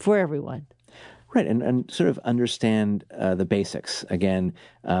for everyone. Right, and sort of understand the basics. Again,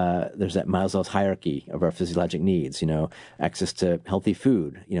 there's that Maslow's hierarchy of our physiologic needs, access to healthy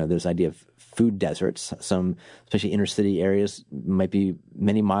food. There's the idea of food deserts. Some, especially inner city areas, might be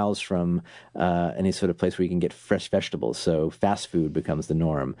many miles from any sort of place where you can get fresh vegetables. So fast food becomes the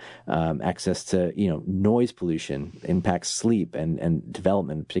norm. Access to, noise pollution impacts sleep and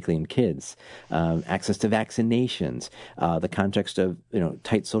development, particularly in kids. Access to vaccinations, the context of,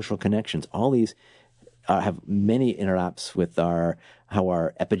 tight social connections, all these have many interlaps with how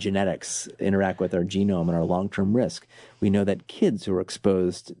our epigenetics interact with our genome and our long-term risk. We know that kids who are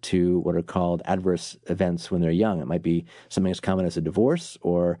exposed to what are called adverse events when they're young, it might be something as common as a divorce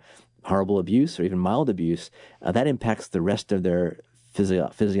or horrible abuse or even mild abuse, that impacts the rest of their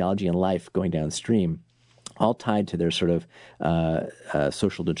physiology and life going downstream, all tied to their sort of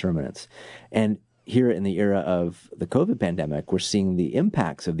social determinants. And here in the era of the COVID pandemic, we're seeing the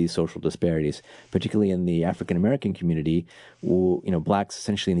impacts of these social disparities, particularly in the African American community. Blacks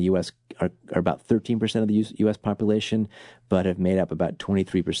essentially in the U.S. are about 13% of the U.S. population, but have made up about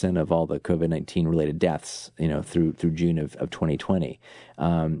 23% of all the COVID-19 related deaths, through June of 2020.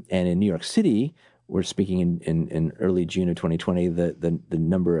 And in New York City, we're speaking in early June of 2020, the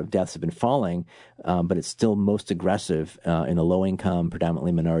number of deaths have been falling, but it's still most aggressive in the low-income,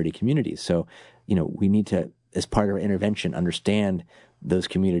 predominantly minority communities. So, we need to, as part of our intervention, understand those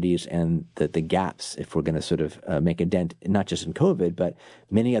communities and the gaps if we're going to sort of make a dent, not just in COVID, but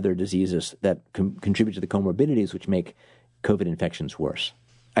many other diseases that contribute to the comorbidities which make COVID infections worse.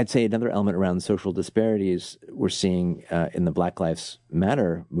 I'd say another element around social disparities we're seeing in the Black Lives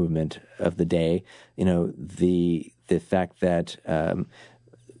Matter movement of the day, the fact that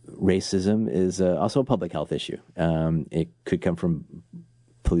racism is also a public health issue. It could come from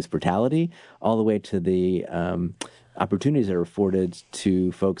police brutality all the way to the opportunities that are afforded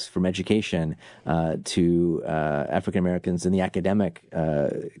to folks from education, to African Americans in the academic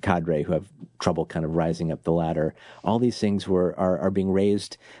cadre who have trouble kind of rising up the ladder. All these things are being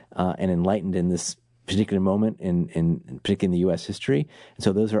raised and enlightened in this particular moment particularly in the U.S. history. And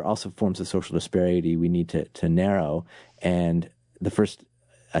so those are also forms of social disparity we need to narrow. And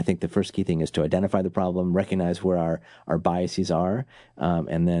I think the first key thing is to identify the problem, recognize where our biases are,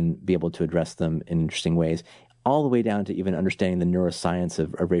 and then be able to address them in interesting ways, all the way down to even understanding the neuroscience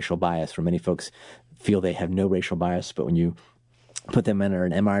of racial bias. For many folks feel they have no racial bias, but when you put them in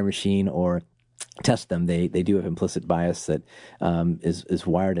an MRI machine or test them, they do have implicit bias that is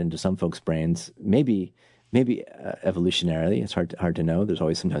wired into some folks' brains, maybe evolutionarily. It's hard to know. There's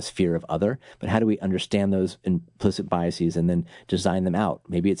always sometimes fear of other. But how do we understand those implicit biases and then design them out?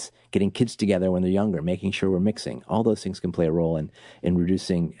 Maybe it's getting kids together when they're younger, making sure we're mixing. All those things can play a role in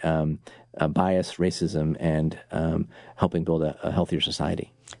reducing bias, racism, and helping build a healthier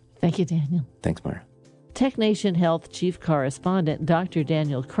society. Thank you, Daniel. Thanks, Mara. TechNation Health Chief Correspondent Dr.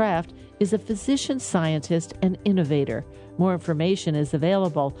 Daniel Kraft is a physician scientist and innovator. More information is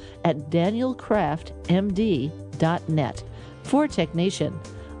available at danielkraftmd.net. For TechNation,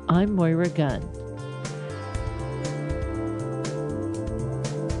 I'm Moira Gunn.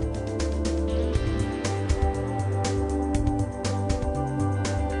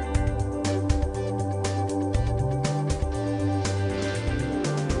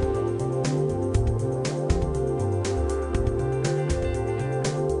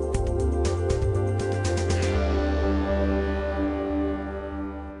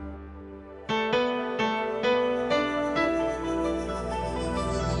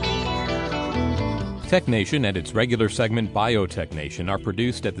 TechNation and its regular segment BioTechNation are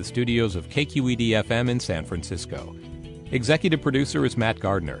produced at the studios of KQED-FM in San Francisco. Executive producer is Matt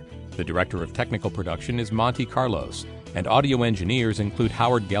Gardner. The director of technical production is Monty Carlos. And audio engineers include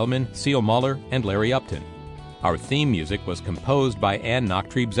Howard Gelman, Seal Muller, and Larry Upton. Our theme music was composed by Ann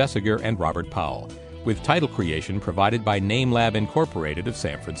Nachtrieb-Zessiger and Robert Powell, with title creation provided by NameLab Incorporated of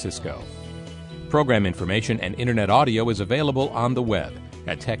San Francisco. Program information and internet audio is available on the web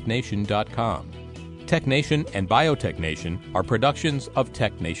at technation.com. TechNation and BioTechNation are productions of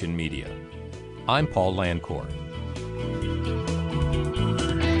TechNation Media. I'm Paul Landcourt.